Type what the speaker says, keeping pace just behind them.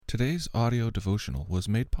Today's audio devotional was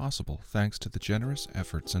made possible thanks to the generous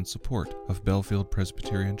efforts and support of Bellefield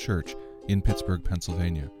Presbyterian Church in Pittsburgh,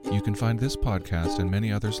 Pennsylvania. You can find this podcast and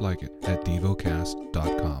many others like it at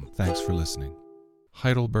devocast.com. Thanks for listening.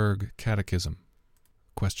 Heidelberg Catechism.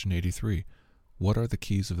 Question 83. What are the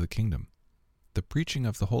keys of the kingdom? The preaching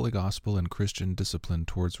of the Holy Gospel and Christian discipline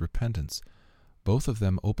towards repentance. Both of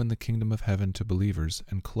them open the kingdom of heaven to believers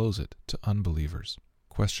and close it to unbelievers.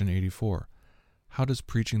 Question 84. How does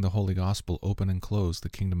preaching the Holy Gospel open and close the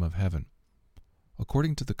kingdom of heaven?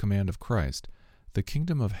 According to the command of Christ, the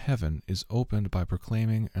kingdom of heaven is opened by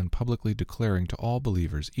proclaiming and publicly declaring to all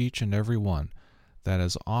believers, each and every one, that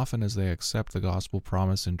as often as they accept the gospel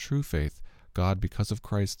promise in true faith, God, because of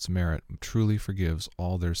Christ's merit, truly forgives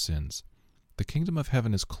all their sins. The kingdom of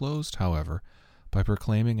heaven is closed, however, by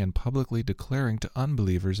proclaiming and publicly declaring to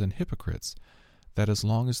unbelievers and hypocrites that as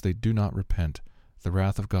long as they do not repent, the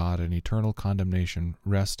wrath of God and eternal condemnation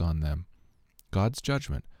rest on them. God's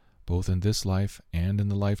judgment, both in this life and in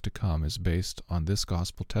the life to come, is based on this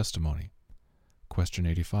gospel testimony. Question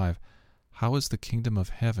 85. How is the kingdom of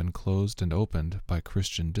heaven closed and opened by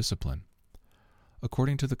Christian discipline?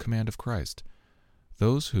 According to the command of Christ,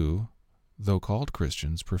 those who, though called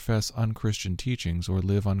Christians, profess unchristian teachings or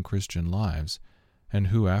live unchristian lives, and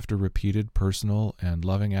who, after repeated personal and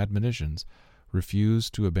loving admonitions, refuse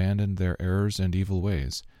to abandon their errors and evil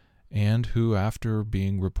ways, and who, after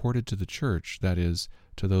being reported to the church, that is,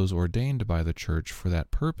 to those ordained by the church for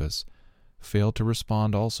that purpose, fail to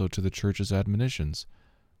respond also to the church's admonitions,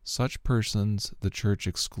 such persons the church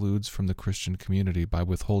excludes from the Christian community by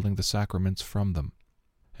withholding the sacraments from them,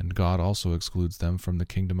 and God also excludes them from the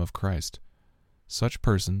kingdom of Christ. Such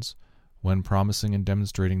persons, when promising and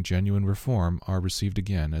demonstrating genuine reform, are received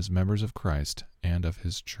again as members of Christ and of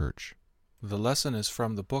His church. The lesson is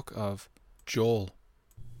from the book of Joel.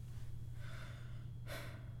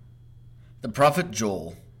 The prophet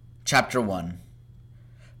Joel, chapter 1.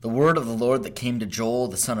 The word of the Lord that came to Joel,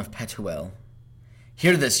 the son of Pethuel.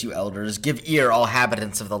 Hear this, you elders, give ear, all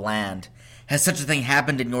inhabitants of the land. Has such a thing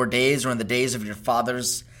happened in your days or in the days of your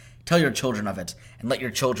fathers? Tell your children of it, and let your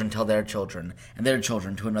children tell their children, and their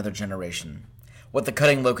children to another generation. What the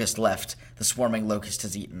cutting locust left, the swarming locust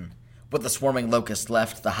has eaten. What the swarming locust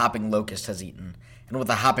left, the hopping locust has eaten. And what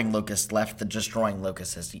the hopping locust left, the destroying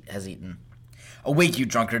locust has eaten. Awake, you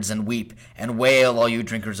drunkards, and weep, and wail, all you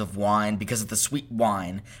drinkers of wine, because of the sweet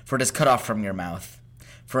wine, for it is cut off from your mouth.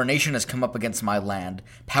 For a nation has come up against my land,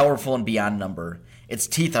 powerful and beyond number. Its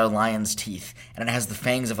teeth are lion's teeth, and it has the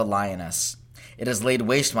fangs of a lioness. It has laid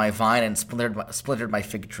waste my vine and splintered my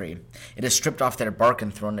fig tree. It has stripped off their bark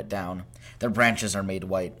and thrown it down. Their branches are made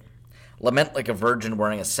white. Lament like a virgin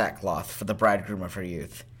wearing a sackcloth for the bridegroom of her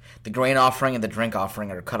youth. The grain offering and the drink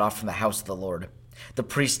offering are cut off from the house of the Lord. The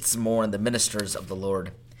priests mourn, the ministers of the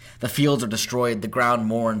Lord. The fields are destroyed, the ground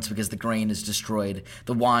mourns because the grain is destroyed.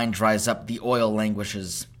 The wine dries up, the oil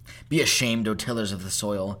languishes. Be ashamed, O tillers of the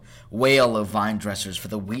soil. Wail, O vine dressers, for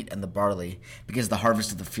the wheat and the barley, because the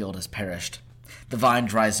harvest of the field has perished. The vine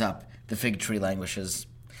dries up, the fig tree languishes.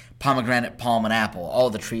 Pomegranate, palm, and apple,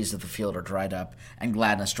 all the trees of the field are dried up, and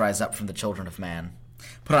gladness dries up from the children of man.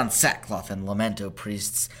 Put on sackcloth and lament, O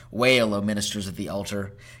priests. Wail, O ministers of the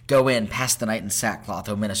altar. Go in, pass the night in sackcloth,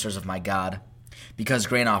 O ministers of my God, because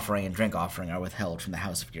grain offering and drink offering are withheld from the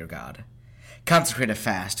house of your God. Consecrate a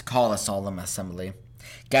fast, call a solemn assembly.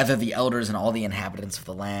 Gather the elders and all the inhabitants of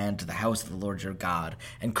the land to the house of the Lord your God,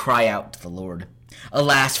 and cry out to the Lord.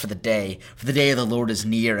 Alas for the day of the Lord is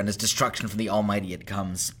near, and his destruction from the Almighty it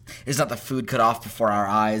comes. Is not the food cut off before our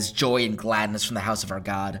eyes, joy and gladness from the house of our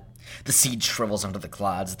God? The seed shrivels under the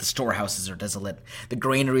clods, the storehouses are desolate, the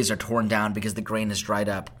granaries are torn down because the grain is dried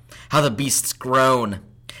up. How the beasts groan!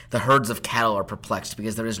 The herds of cattle are perplexed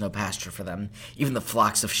because there is no pasture for them, even the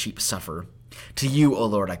flocks of sheep suffer. To you, O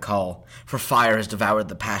Lord, I call, for fire has devoured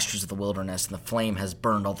the pastures of the wilderness, and the flame has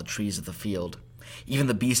burned all the trees of the field. Even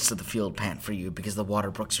the beasts of the field pant for you, because the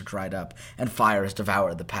water brooks are dried up, and fire has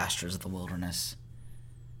devoured the pastures of the wilderness.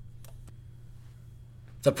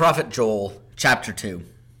 The prophet Joel, chapter 2.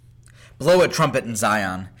 Blow a trumpet in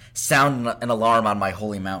Zion, sound an alarm on my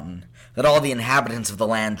holy mountain. Let all the inhabitants of the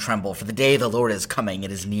land tremble, for the day of the Lord is coming,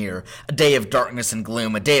 it is near, a day of darkness and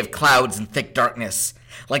gloom, a day of clouds and thick darkness.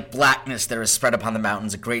 Like blackness there is spread upon the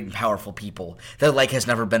mountains a great and powerful people. Their like has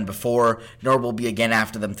never been before, nor will be again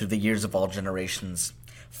after them through the years of all generations.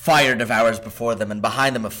 Fire devours before them, and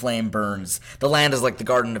behind them a flame burns. The land is like the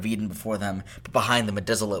Garden of Eden before them, but behind them a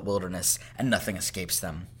desolate wilderness, and nothing escapes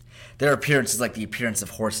them. Their appearance is like the appearance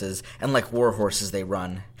of horses, and like war horses they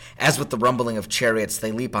run. As with the rumbling of chariots,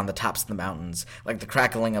 they leap on the tops of the mountains, like the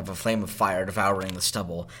crackling of a flame of fire devouring the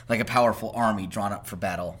stubble, like a powerful army drawn up for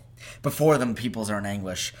battle. Before them peoples are in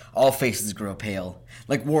anguish, all faces grow pale.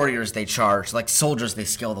 Like warriors they charge, like soldiers they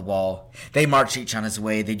scale the wall. They march each on his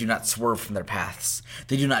way, they do not swerve from their paths.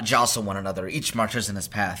 They do not jostle one another, each marches in his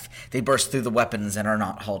path. They burst through the weapons and are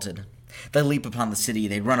not halted. They leap upon the city,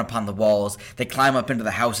 they run upon the walls, they climb up into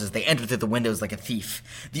the houses, they enter through the windows like a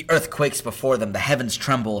thief. The earth quakes before them, the heavens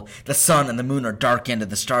tremble, the sun and the moon are darkened,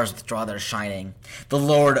 and the stars withdraw their shining. The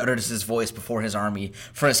Lord utters his voice before his army,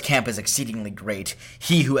 for his camp is exceedingly great.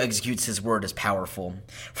 He who executes his word is powerful.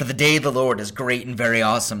 For the day of the Lord is great and very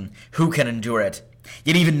awesome. Who can endure it?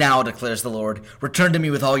 Yet even now, declares the Lord, return to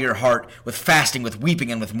me with all your heart, with fasting, with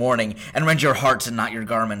weeping, and with mourning, and rend your hearts and not your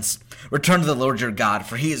garments. Return to the Lord your God,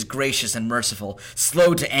 for he is gracious and merciful,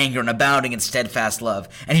 slow to anger and abounding in steadfast love,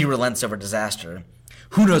 and he relents over disaster.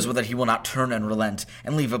 Who knows whether he will not turn and relent,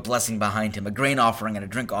 and leave a blessing behind him, a grain offering and a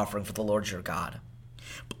drink offering for the Lord your God.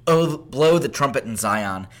 Blow the trumpet in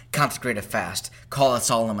Zion, consecrate a fast, call a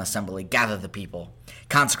solemn assembly, gather the people.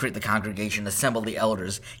 Consecrate the congregation, assemble the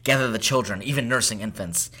elders, gather the children, even nursing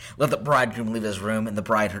infants. Let the bridegroom leave his room and the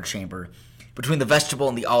bride her chamber. Between the vestibule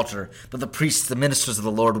and the altar, let the priests, the ministers of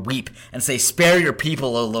the Lord, weep and say, spare your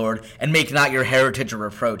people, O Lord, and make not your heritage a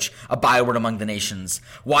reproach, a byword among the nations.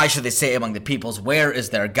 Why should they say among the peoples, where is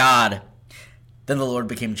their God? Then the Lord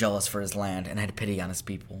became jealous for his land and had pity on his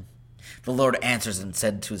people. The Lord answers and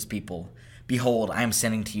said to his people, behold, I am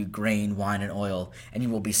sending to you grain, wine, and oil, and you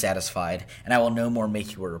will be satisfied, and I will no more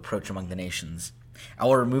make you a reproach among the nations. I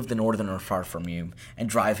will remove the northerner far from you, and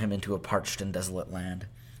drive him into a parched and desolate land,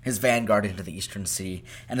 his vanguard into the eastern sea,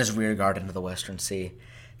 and his rearguard into the western sea.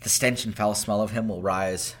 The stench and foul smell of him will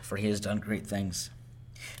rise, for he has done great things.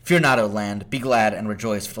 Fear not, O land, be glad and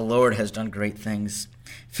rejoice, for the Lord has done great things.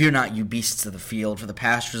 Fear not, you beasts of the field, for the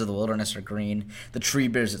pastures of the wilderness are green. The tree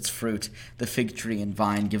bears its fruit, the fig tree and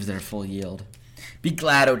vine gives their full yield. Be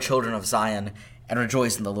glad, O children of Zion, and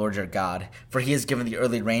rejoice in the Lord your God, for he has given the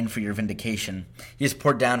early rain for your vindication. He has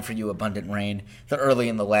poured down for you abundant rain, the early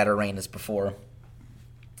and the latter rain as before.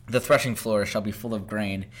 The threshing floor shall be full of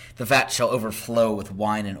grain, the vat shall overflow with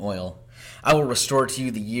wine and oil. I will restore to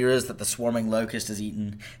you the years that the swarming locust has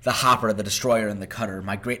eaten, the hopper, the destroyer, and the cutter,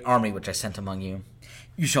 my great army which I sent among you.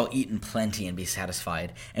 You shall eat in plenty and be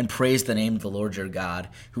satisfied, and praise the name of the Lord your God,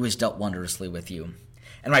 who has dealt wondrously with you.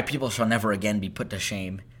 And my people shall never again be put to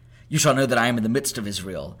shame. You shall know that I am in the midst of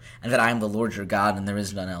Israel, and that I am the Lord your God, and there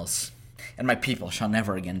is none else. And my people shall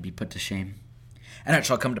never again be put to shame. And it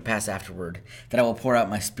shall come to pass afterward, that I will pour out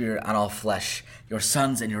my spirit on all flesh. Your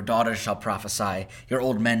sons and your daughters shall prophesy, your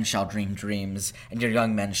old men shall dream dreams, and your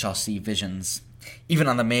young men shall see visions. Even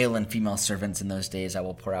on the male and female servants in those days I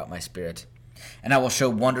will pour out my spirit. And I will show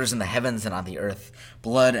wonders in the heavens and on the earth,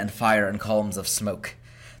 blood and fire and columns of smoke.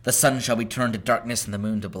 The sun shall be turned to darkness and the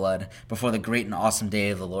moon to blood, before the great and awesome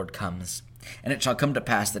day of the Lord comes. And it shall come to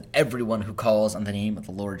pass that everyone who calls on the name of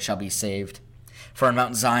the Lord shall be saved. For on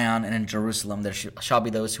Mount Zion and in Jerusalem there shall be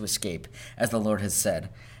those who escape, as the Lord has said,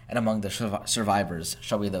 and among the survivors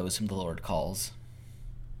shall be those whom the Lord calls.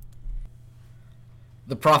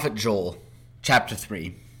 The Prophet Joel, Chapter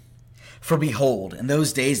 3. For behold, in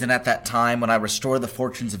those days and at that time, when I restore the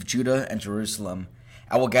fortunes of Judah and Jerusalem,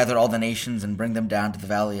 I will gather all the nations and bring them down to the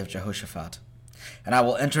valley of Jehoshaphat. And I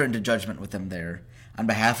will enter into judgment with them there, on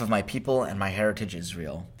behalf of my people and my heritage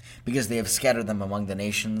Israel, because they have scattered them among the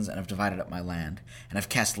nations, and have divided up my land, and have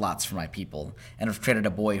cast lots for my people, and have traded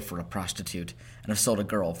a boy for a prostitute, and have sold a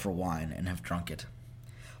girl for wine, and have drunk it.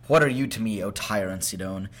 What are you to me, O Tyre and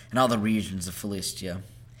Sidon, and all the regions of Philistia?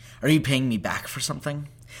 Are you paying me back for something?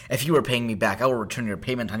 If you are paying me back, I will return your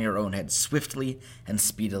payment on your own head swiftly and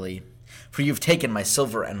speedily. For you have taken my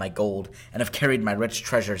silver and my gold, and have carried my rich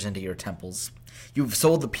treasures into your temples. You have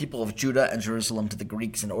sold the people of Judah and Jerusalem to the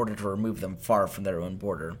Greeks in order to remove them far from their own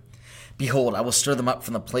border. Behold, I will stir them up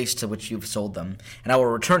from the place to which you have sold them, and I will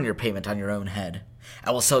return your payment on your own head.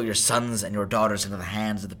 I will sell your sons and your daughters into the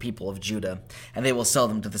hands of the people of Judah, and they will sell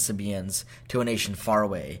them to the Sabaeans, to a nation far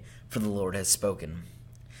away, for the Lord has spoken.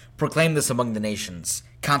 Proclaim this among the nations,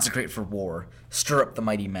 consecrate for war, stir up the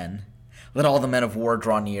mighty men. Let all the men of war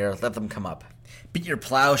draw near, let them come up. Beat your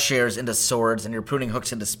plowshares into swords, and your pruning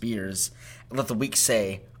hooks into spears. And let the weak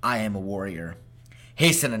say, I am a warrior.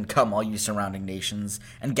 Hasten and come, all you surrounding nations,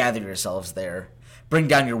 and gather yourselves there. Bring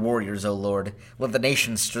down your warriors, O Lord. Let the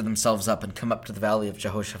nations stir themselves up and come up to the valley of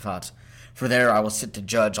Jehoshaphat, for there I will sit to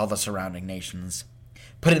judge all the surrounding nations.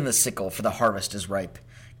 Put in the sickle, for the harvest is ripe.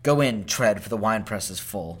 Go in, tread, for the winepress is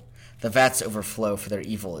full. The vats overflow, for their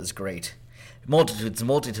evil is great. multitudes and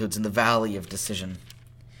multitudes in the valley of decision.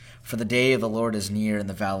 For the day of the Lord is near in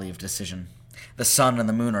the valley of decision. The sun and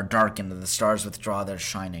the moon are darkened, and the stars withdraw their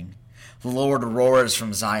shining. The Lord roars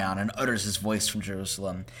from Zion and utters his voice from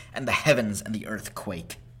Jerusalem, and the heavens and the earth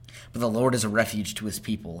quake. But the Lord is a refuge to his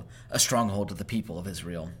people, a stronghold to the people of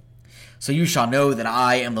Israel. So you shall know that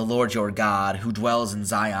I am the Lord your God, who dwells in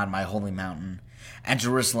Zion, my holy mountain. And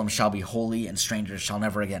Jerusalem shall be holy, and strangers shall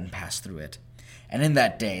never again pass through it. And in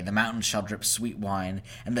that day the mountains shall drip sweet wine,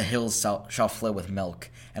 and the hills shall flow with milk,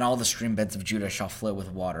 and all the stream beds of Judah shall flow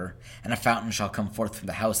with water, and a fountain shall come forth from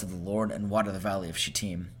the house of the Lord, and water the valley of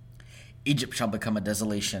Shittim. Egypt shall become a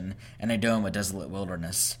desolation, and Edom a desolate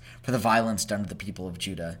wilderness, for the violence done to the people of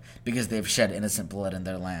Judah, because they have shed innocent blood in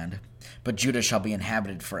their land. But Judah shall be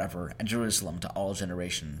inhabited forever, and Jerusalem to all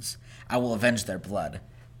generations. I will avenge their blood.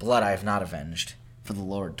 Blood I have not avenged, for the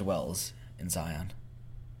Lord dwells in Zion.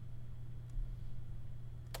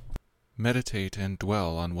 Meditate and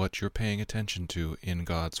dwell on what you're paying attention to in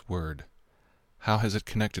God's Word. How has it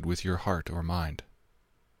connected with your heart or mind?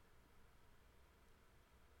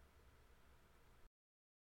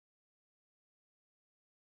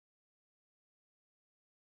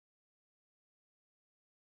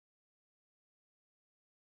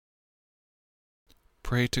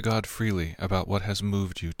 Pray to God freely about what has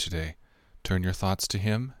moved you today. Turn your thoughts to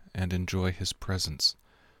Him and enjoy His presence.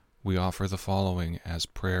 We offer the following as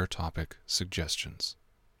prayer topic suggestions.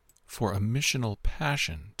 For a missional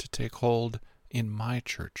passion to take hold in my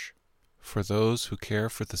church. For those who care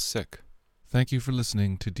for the sick. Thank you for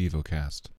listening to DevoCast.